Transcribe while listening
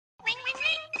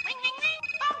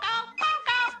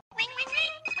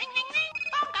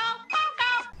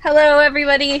Hello,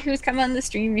 everybody who's come on the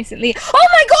stream recently. Oh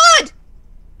my god!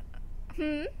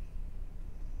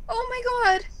 Oh my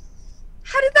god.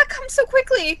 How did that come so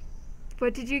quickly?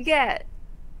 What did you get?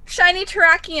 Shiny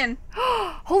Terrakion.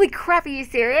 Holy crap, are you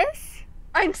serious?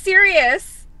 I'm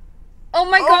serious. Oh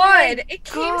my god. It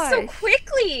came so gosh.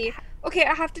 quickly. Okay,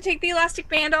 I have to take the elastic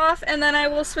band off and then I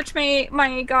will switch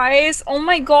my guys. Oh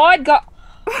my god.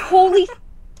 Holy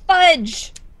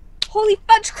fudge. Holy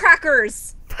fudge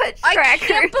crackers. Fudge I crackers.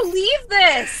 can't believe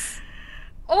this.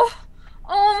 Oh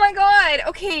my god.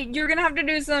 Okay, you're gonna have to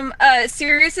do some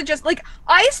serious like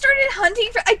I started hunting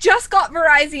for I just got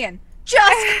Virizon.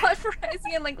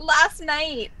 Like last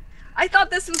night. I thought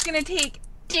this was gonna take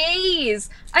days.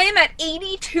 I am at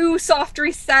 82 soft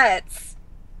resets.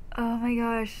 Oh my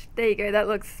gosh. There you go. That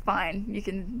looks fine. You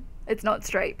can it's not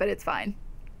straight, but it's fine.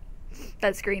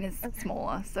 That screen is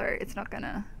smaller, so it's not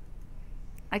gonna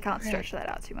I can't stretch that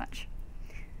out too much.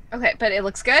 Okay, but it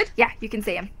looks good? Yeah, you can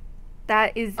see him.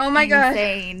 That is God.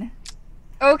 insane.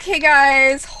 Okay,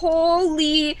 guys.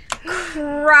 Holy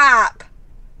crap.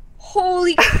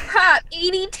 Holy crap.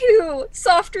 82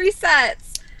 soft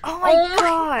resets. Oh my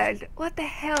god. What the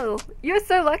hell? You're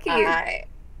so lucky. I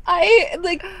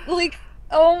like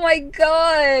oh my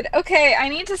god. Okay, I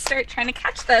need to start trying to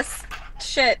catch this.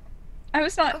 Shit. I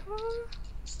was not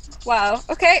Wow.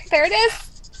 Okay, there it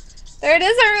is. There it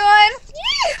is, everyone.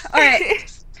 Yeah. All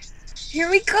right. Here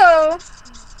we go.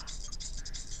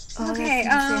 Oh, okay,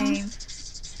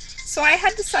 so I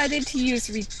had decided to use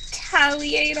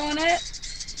Retaliate on it.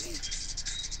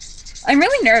 I'm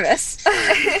really nervous.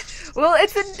 Well,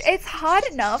 it's hard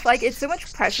enough. Like, it's so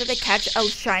much pressure to catch a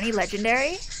shiny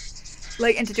legendary.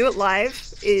 Like, and to do it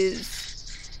live is...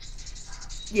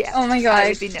 Yeah. Oh my god. I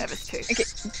would be nervous too. Okay,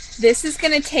 this is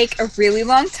gonna take a really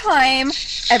long time.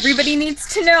 Everybody needs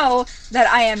to know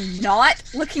that I am not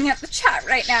looking at the chat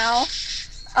right now.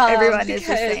 Everyone is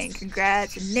just saying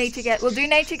congrats and nature guess. We'll do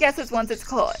nature guesses once it's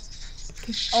caught.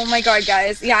 Oh my god,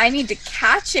 guys. Yeah, I need to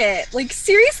catch it. Like,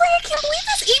 seriously? I can't believe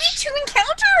this 82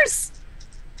 encounters!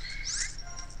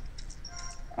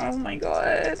 Oh my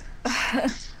god.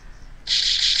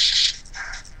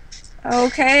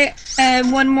 Okay,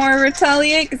 and one more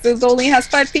Retaliate, because it only has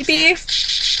 5 PP.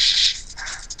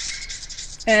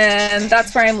 And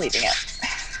that's where I'm leaving it.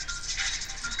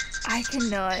 I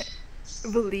cannot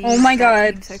believe my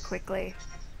god. came so quickly.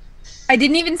 I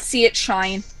didn't even see it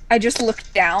shine. I just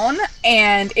looked down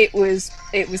and it was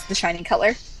the shiny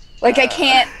color. Like I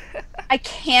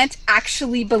can't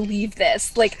actually believe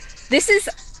this. Like this is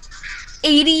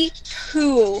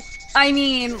 82. I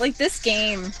mean, like this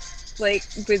game like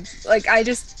with like I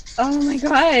just oh my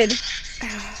god.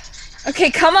 Okay,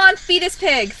 come on, Fetus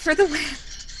Pig for the win.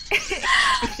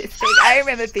 Fetus Pig. I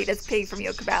remember Fetus Pig from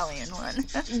your Cabalion one.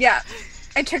 Yeah.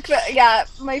 I took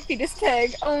my Fetus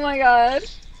Pig. Oh my god.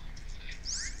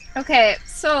 Okay,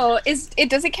 so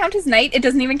does it count as night? It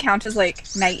doesn't even count as like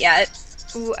night yet.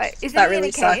 Ooh, is that it really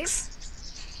in a cave?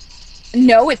 sucks.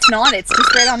 No, it's not. It's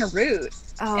just right on a route.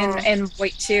 Oh. In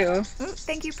White2. Ooh,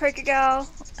 thank you, Poker Girl.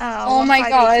 Oh my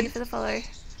god. For the follow.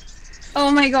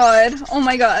 Oh my god. Oh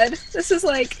my god. This is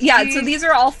like so these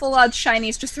are all full odds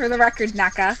shinies, just for the record,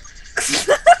 Naka.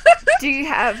 Do you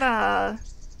have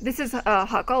this is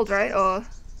hot gold, right? Or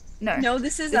no? No,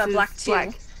 this is black 2.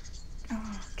 Black.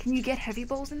 Oh, can you get heavy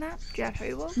balls in that? Do you have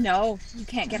heavy balls? No, you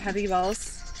can't get heavy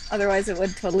balls. Otherwise it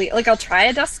would totally like I'll try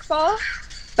a dusk ball,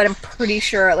 but I'm pretty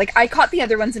sure like I caught the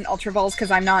other ones in ultra balls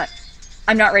because I'm not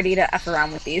ready to F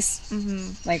around with these.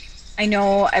 Like I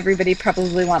know everybody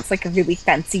probably wants like a really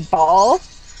fancy ball.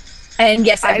 And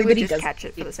yes, everybody does does catch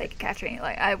it for the sake of catching it.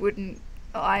 Like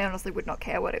I honestly would not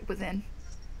care what it was in.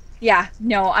 Yeah,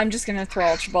 no, I'm just gonna throw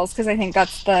Ultra Balls because I think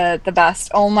that's the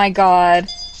best. Oh my god.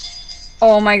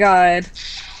 Oh my god.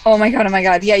 Oh my god, oh my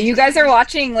god. Yeah, you guys are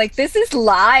watching, like, this is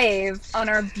live on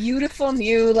our beautiful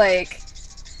new, like...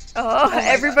 Oh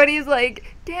everybody's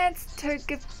like, dance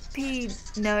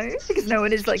Togepi, no? Because no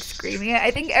one is, like, screaming it. I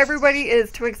think everybody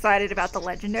is too excited about the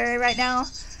legendary right now.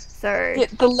 So... Yeah,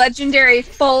 the legendary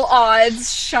full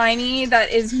odds shiny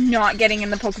that is not getting in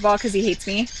the Pokeball because he hates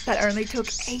me. That only took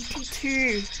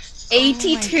 82.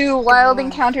 82 wild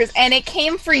encounters, and it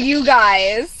came for you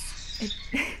guys.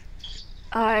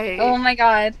 Oh my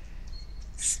god.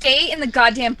 Stay in the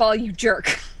goddamn ball, you jerk.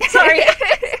 Sorry.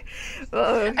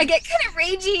 I get kind of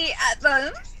ragey at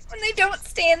them when they don't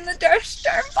stay in the darn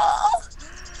ball.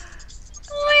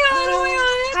 Oh my god, oh my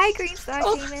god. Hi, Green Star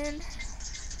Demon.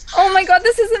 Oh my god,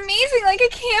 this is amazing. Like, I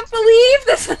can't believe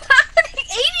this is happening.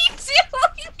 82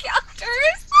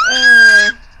 encounters.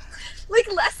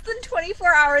 Like less than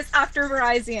 24 hours after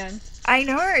Virizon. I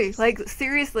know. Like,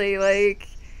 seriously, like,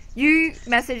 you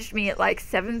messaged me at like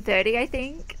 7:30, I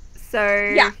think. So,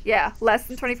 yeah, less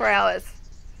than 24 hours.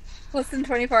 Less than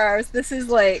 24 hours. This is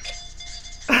like,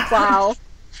 wow.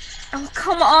 Oh,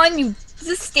 come on, you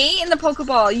just stay in the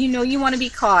Pokeball. You know you want to be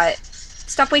caught.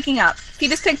 Stop waking up.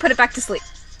 Fetus Pig, put it back to sleep.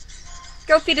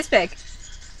 Go, Fetus Pig.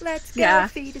 Let's go,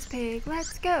 Fetus Pig.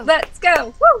 Let's go. Let's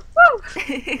go. Woo, woo.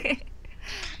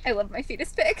 I love my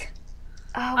Fetus Pig.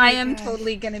 Oh I am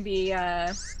totally gonna be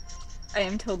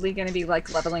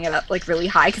like leveling it up like really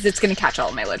high because it's gonna catch all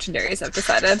of my legendaries. I've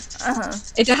decided.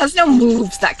 It has no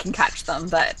moves that can catch them,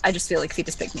 but I just feel like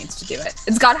Fetus Pig needs to do it.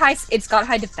 It's got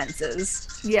high defenses.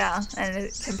 Yeah, and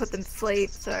it can put them to sleep.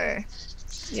 So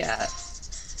yeah.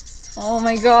 Oh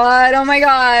my god! Oh my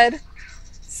god!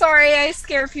 Sorry, I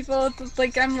scare people.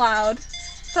 Like I'm loud.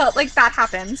 Felt like that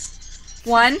happens.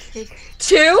 1,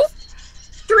 2,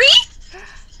 3.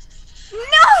 No!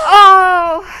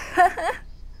 Oh!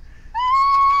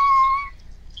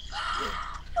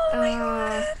 Oh my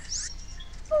god.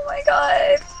 Oh my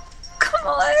god. Come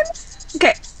on.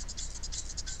 Okay.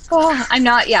 Oh, I'm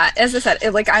not, yeah, as I said,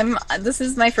 this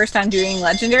is my first time doing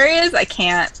legendaries.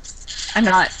 I'm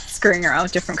not screwing around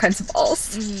with different kinds of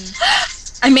balls.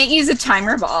 I may use a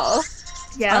timer ball.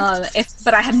 Yeah.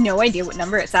 But I have no idea what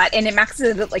number it's at, and it maxes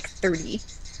it at like 30.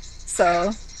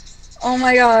 So, oh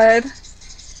my god.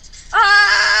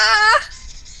 Ah!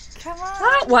 Come on.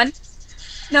 Ah, 1.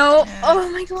 No. Yeah. Oh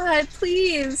my god,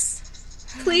 please.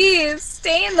 Please,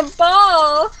 stay in the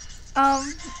ball.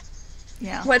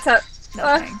 Yeah. What's up?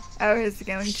 Nothing. I was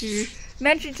going to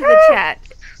mention to the chat,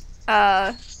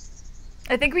 I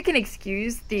think we can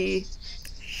excuse the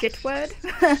shit word.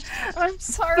 I'm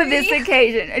sorry. For this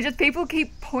occasion. It's just people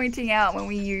keep pointing out when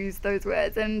we use those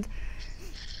words, and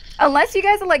unless you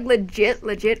guys are like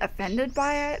legit offended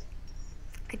by it,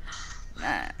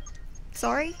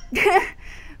 sorry.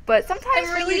 But sometimes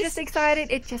when you're just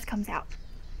excited, it just comes out.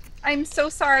 I'm so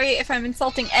sorry if I'm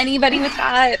insulting anybody with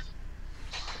that.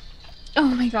 Oh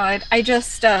my god, I'm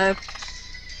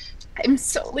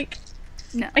so like,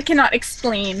 no. I cannot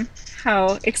explain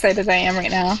how excited I am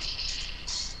right now.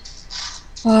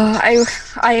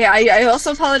 I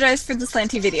also apologize for the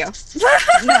slanty video.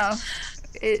 No,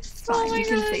 it's fine. You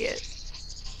can see it.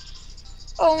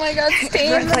 Oh my god,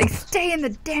 stay in the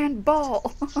damn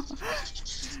ball.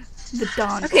 The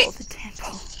Dawn ball, the damn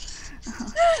ball.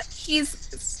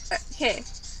 He's okay.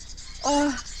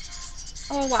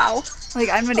 Oh wow. Like,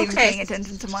 I'm not even paying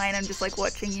attention to mine. I'm just like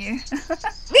watching you.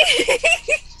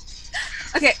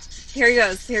 Okay, here he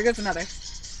goes. Here goes another.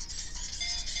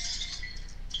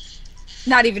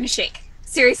 Not even a shake.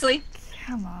 Seriously?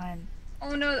 Come on.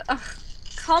 Oh no. Ugh.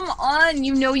 Come on.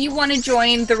 You know you want to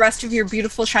join the rest of your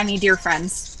beautiful shiny deer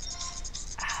friends.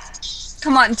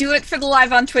 Come on, do it for the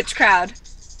live on Twitch crowd.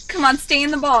 Come on, stay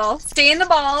in the ball. Stay in the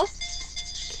ball.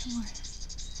 Come on.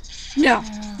 No.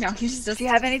 No, he's just... Do you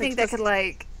have anything that could,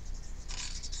 like,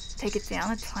 take it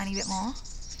down a tiny bit more?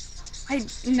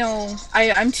 No.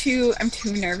 I'm too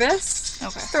nervous.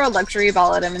 Okay. Throw a luxury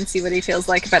ball at him and see what he feels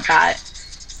like about that.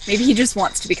 Maybe he just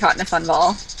wants to be caught in a fun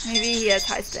ball. Maybe he has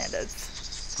high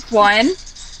standards. 1.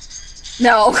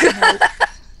 No.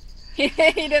 He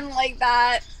didn't like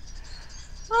that.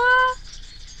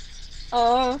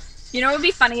 Oh. You know, it would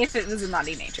be funny if it was a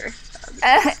naughty nature.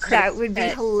 That would be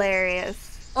hilarious.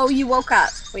 Oh, you woke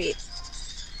up. Wait.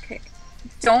 Okay.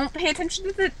 Don't pay attention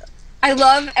to the... I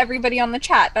love everybody on the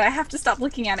chat, but I have to stop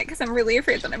looking at it because I'm really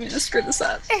afraid that I'm going to screw this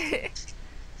up.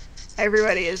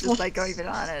 Everybody is just like going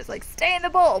bananas. Like, stay in the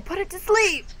bowl. Put it to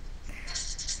sleep.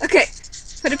 Okay.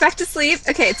 Put it back to sleep.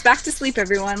 Okay, it's back to sleep,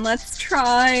 everyone. Let's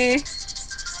try...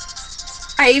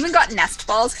 I even got nest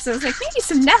balls because I was like, maybe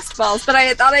some nest balls, but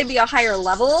I thought I'd be a higher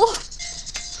level.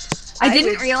 I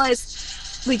didn't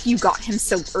realize, like, you got him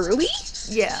so early.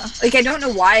 Yeah. Like, I don't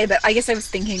know why, but I guess I was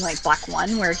thinking, like, Black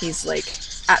 1, where he's, like,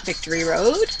 at Victory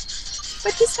Road.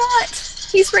 But he's not.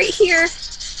 He's right here.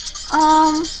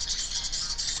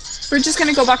 We're just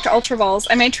gonna go back to Ultra Balls.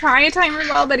 I may try a timer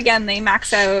ball, but again, they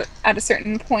max out at a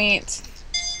certain point.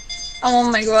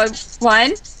 Oh my god.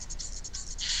 1.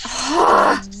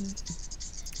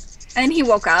 And he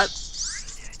woke up.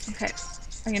 Okay.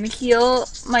 I'm gonna heal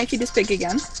my Fetus Pig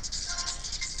again.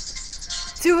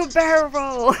 Do a barrel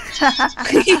roll!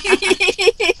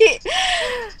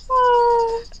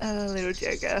 Oh, little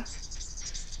joker.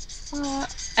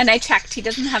 And I checked, he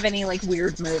doesn't have any, like,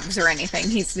 weird moves or anything.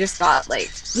 He's just got,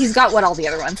 like, he's got what all the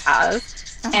other ones have.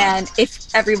 And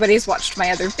if everybody's watched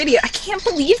my other video, I can't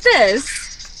believe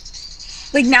this!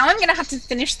 Like, now I'm gonna have to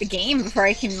finish the game before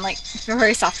I can, like, before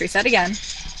I soft reset again.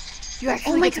 You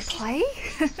actually get to play?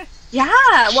 Yeah,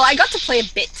 well, I got to play a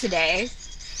bit today.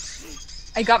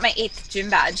 I got my 8th gym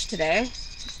badge today.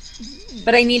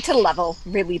 But I need to level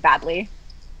really badly.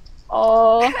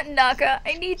 Oh. Naka,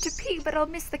 I need to pee, but I'll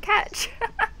miss the catch.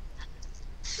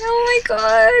 Oh my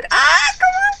god. Ah, come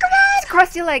on, come Just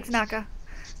cross your legs, Naka.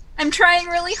 I'm trying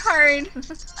really hard.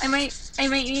 I might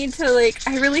need to, like,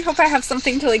 I really hope I have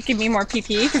something to, like, give me more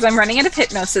PP, because I'm running out of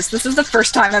hypnosis. This is the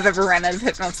first time I've ever run out of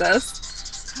hypnosis.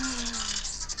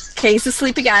 Okay, he's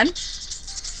asleep again.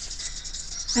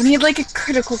 I need, like, a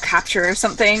critical capture or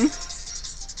something.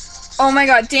 Oh my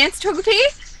god, dance Togepi?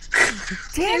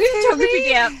 Dance Togepi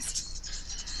danced.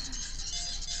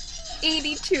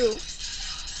 82.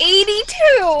 82!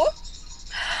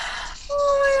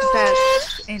 Oh my god.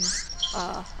 That's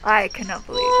I cannot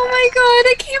believe Oh that. my god,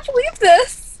 I can't believe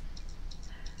this.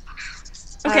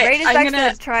 Okay, Rain is I'm back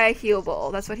gonna to try a heal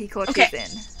ball. That's what he caught Okay.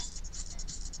 his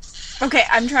in. Okay,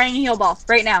 I'm trying a heal ball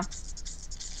right now.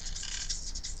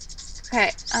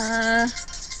 Okay,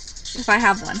 if I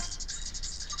have one.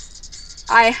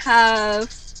 I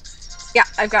have, yeah,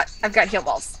 I've got heal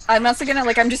balls. I'm also gonna,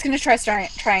 like, I'm just gonna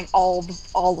trying all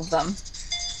of them.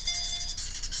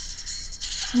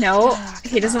 No,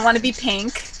 he doesn't want to be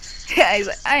pink. Yeah, he's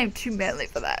like, I am too manly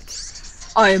for that.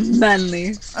 I am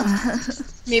manly.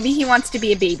 Maybe he wants to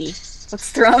be a baby. Let's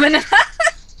throw him in.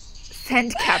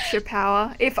 Send capture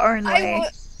power, if only.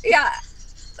 Yeah,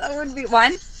 that would be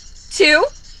 1, 2,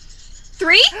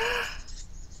 3.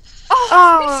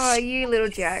 Oh, you little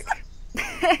jack.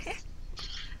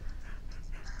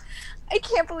 I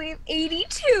can't believe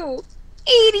 82.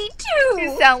 82.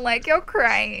 You sound like you're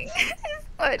crying.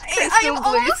 What Crystal I'm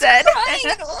Blue almost said.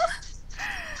 crying.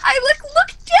 I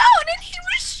looked down and he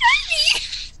was shiny.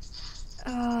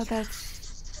 Oh,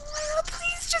 that's. Oh,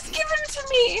 please just give him to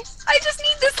me. I just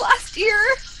need this last year.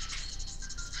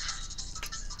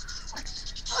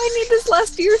 I need this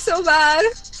last year so bad.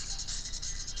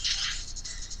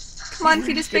 Come on,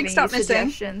 Fetus Big, stop missing.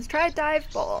 Suggestions. Try a dive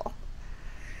ball.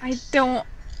 I don't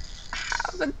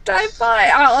have a dive ball.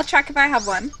 I'll check if I have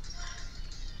one.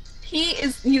 He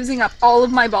is using up all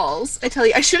of my balls. I tell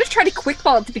you, I should have tried a quick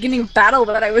ball at the beginning of battle,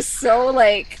 but I was so,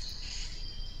 like...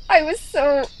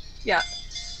 Yeah.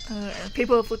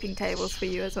 People are flipping tables for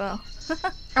you as well.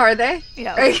 Are they?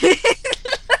 Yeah. Okay.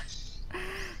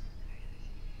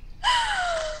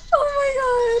 Oh my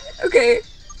god. Okay.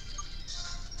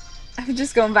 I'm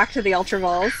just going back to the Ultra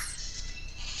Balls.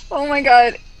 Oh my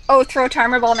god. Oh, throw a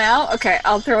timer ball now? Okay,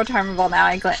 I'll throw a timer ball now.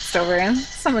 I glanced over and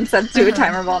someone said do a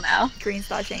timer ball now. Green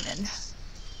Star Shaman.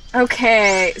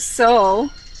 Okay, so...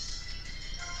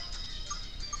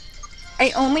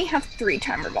 I only have 3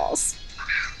 timer balls.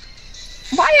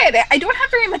 Why? I don't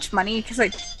have very much money because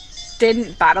I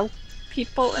didn't battle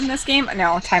people in this game.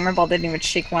 No, timer ball didn't even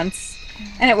shake once.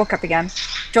 And it woke up again.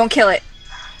 Don't kill it.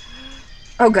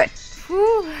 Oh, good.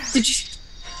 Whew. Did you...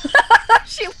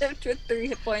 She lived with 3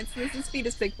 hit points. This is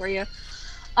Fetus Big for you.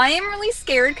 I am really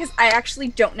scared because I actually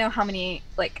don't know how many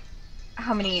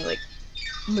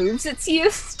moves it's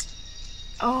used.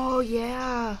 Oh,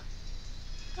 yeah.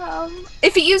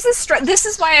 If it uses this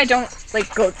is why I don't,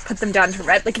 like, go put them down to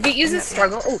red. Like, if it uses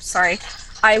struggle... Oh, sorry.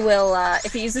 I will,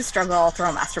 if it uses struggle, I'll throw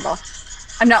a Master Ball.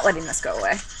 I'm not letting this go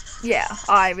away. Yeah,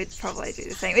 I would probably do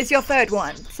the same. It's your 3rd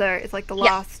one, so it's like the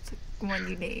last one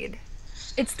you need.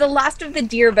 It's the last of the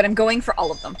deer, but I'm going for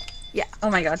all of them. Yeah. Oh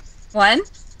my god. 1.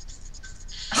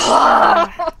 Oh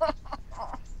my god,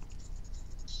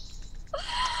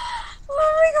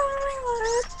 oh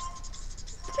my god.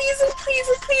 Please, oh please,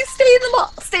 oh please, stay in the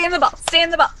ball. Stay in the ball. Stay in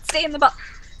the ball. Stay in the ball.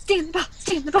 Stay in the ball.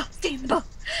 Stay in the ball. Stay in the ball.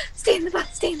 Stay in the ball.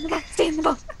 Stay in the ball. Stay in the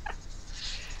ball.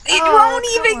 It won't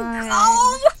even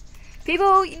go.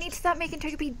 People, you need to start making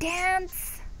Togepi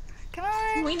dance. Come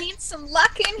on. We need some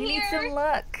luck in here. You need some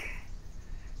luck.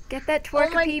 Get that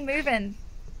twerkapee moving.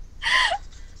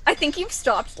 I think you've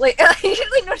stopped. Like, I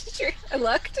usually noticed I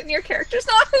looked and your character's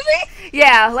not moving.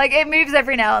 Yeah, like it moves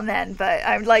every now and then, but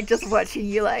I'm like just watching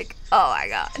you like, oh my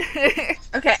god.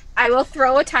 Okay, I will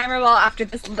throw a timer ball after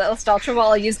this little Ultra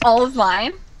Ball. I'll use all of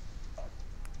mine.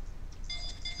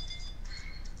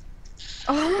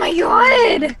 Oh my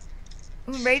god!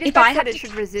 Rated said it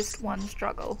should resist 1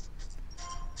 struggle.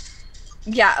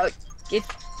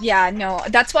 Yeah, no,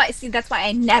 that's why, see, that's why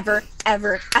I never,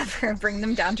 ever, ever bring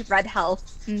them down to red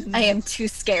health. Mm-hmm. I am too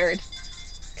scared.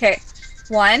 Okay,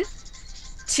 1,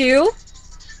 2,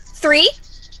 3. Yay!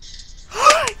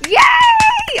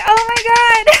 Oh my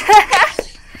god!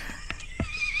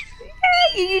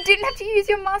 Yay! You didn't have to use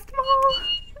your Master Ball.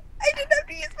 I didn't have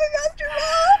to use my Master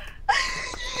Ball.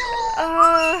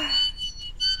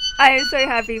 I am so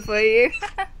happy for you.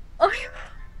 Oh,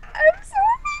 I'm so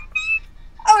happy.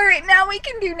 Oh, right, now we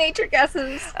can do nature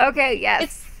guesses. Okay,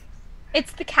 yes.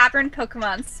 It's the cavern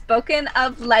Pokemon. Spoken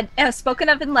of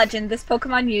in legend, this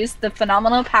Pokemon used the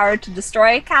phenomenal power to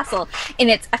destroy a castle in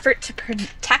its effort to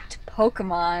protect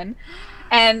Pokemon.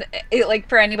 And like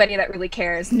for anybody that really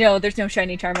cares, no, there's no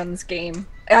shiny charm on this game.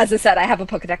 As I said, I have a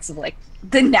Pokedex of like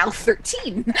the now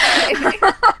 13.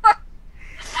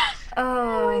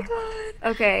 Oh my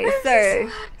god. Okay, so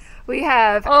we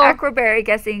have Aquaberry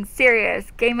guessing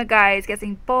serious, Gamer Guy is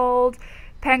guessing bold,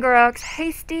 Pangorox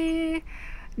hasty,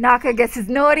 Naka guesses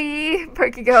naughty,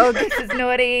 Pokegirl guesses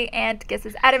naughty, Ant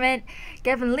guesses adamant,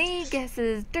 Gavin Lee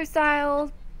guesses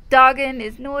docile, Dargon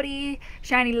is naughty,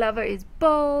 Shiny Lover is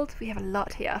bold. We have a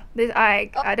lot here. I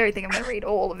don't think I'm going to read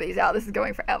all of these out. This is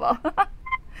going forever.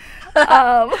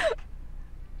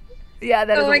 Yeah,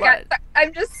 that is a lot. Oh my god,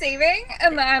 I'm just saving,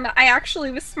 and then I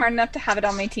actually was smart enough to have it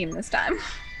on my team this time.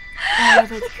 Oh,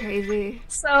 that's crazy.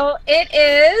 So it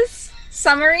is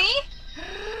summary.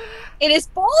 It is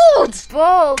bold.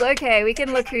 Bold. Okay, we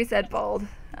can look who said bold.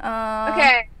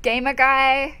 Okay. Gamer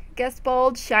Guy guessed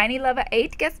bold. Shiny Lover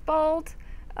 8 guessed bold.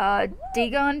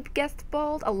 Digon guessed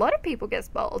bold. A lot of people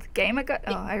guessed bold. Gamer Guy.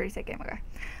 Oh, I already said Gamer Guy.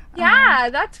 Yeah,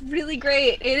 that's really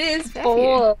great. It is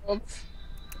bold.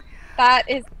 That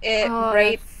is it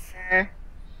right there.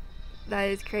 That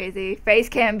is crazy. Face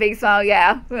cam, big smile.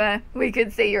 Yeah, we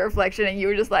could see your reflection, and you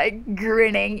were just like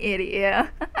grinning idiot.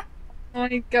 Oh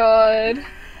my god.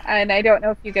 And I don't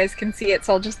know if you guys can see it,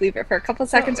 so I'll just leave it for a couple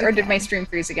seconds. Or did my stream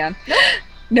freeze again?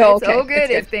 No, it's all good.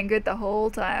 It's been good the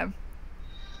whole time.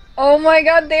 Oh my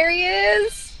god, there he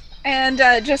is! And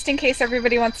just in case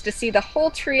everybody wants to see the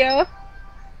whole trio,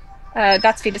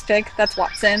 that's Fetus Pig, that's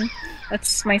Watson,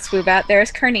 that's my Swoobat.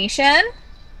 There's Carnation,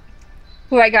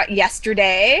 who I got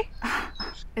yesterday.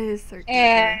 It is so cute.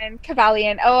 And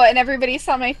Cavalion. Oh, and everybody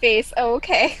saw my face. Oh,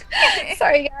 okay.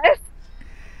 Sorry, guys.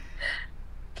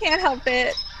 Can't help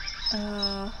it.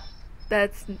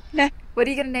 What are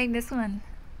you gonna name this one?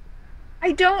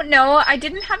 I don't know. I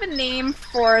didn't have a name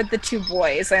for the two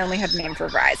boys. I only had a name for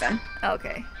Virizon.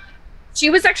 Okay. She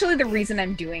was actually the reason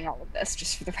I'm doing all of this,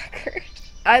 just for the record.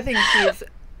 I think she's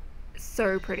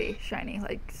so pretty, shiny,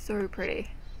 like so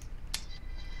pretty.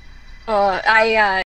 I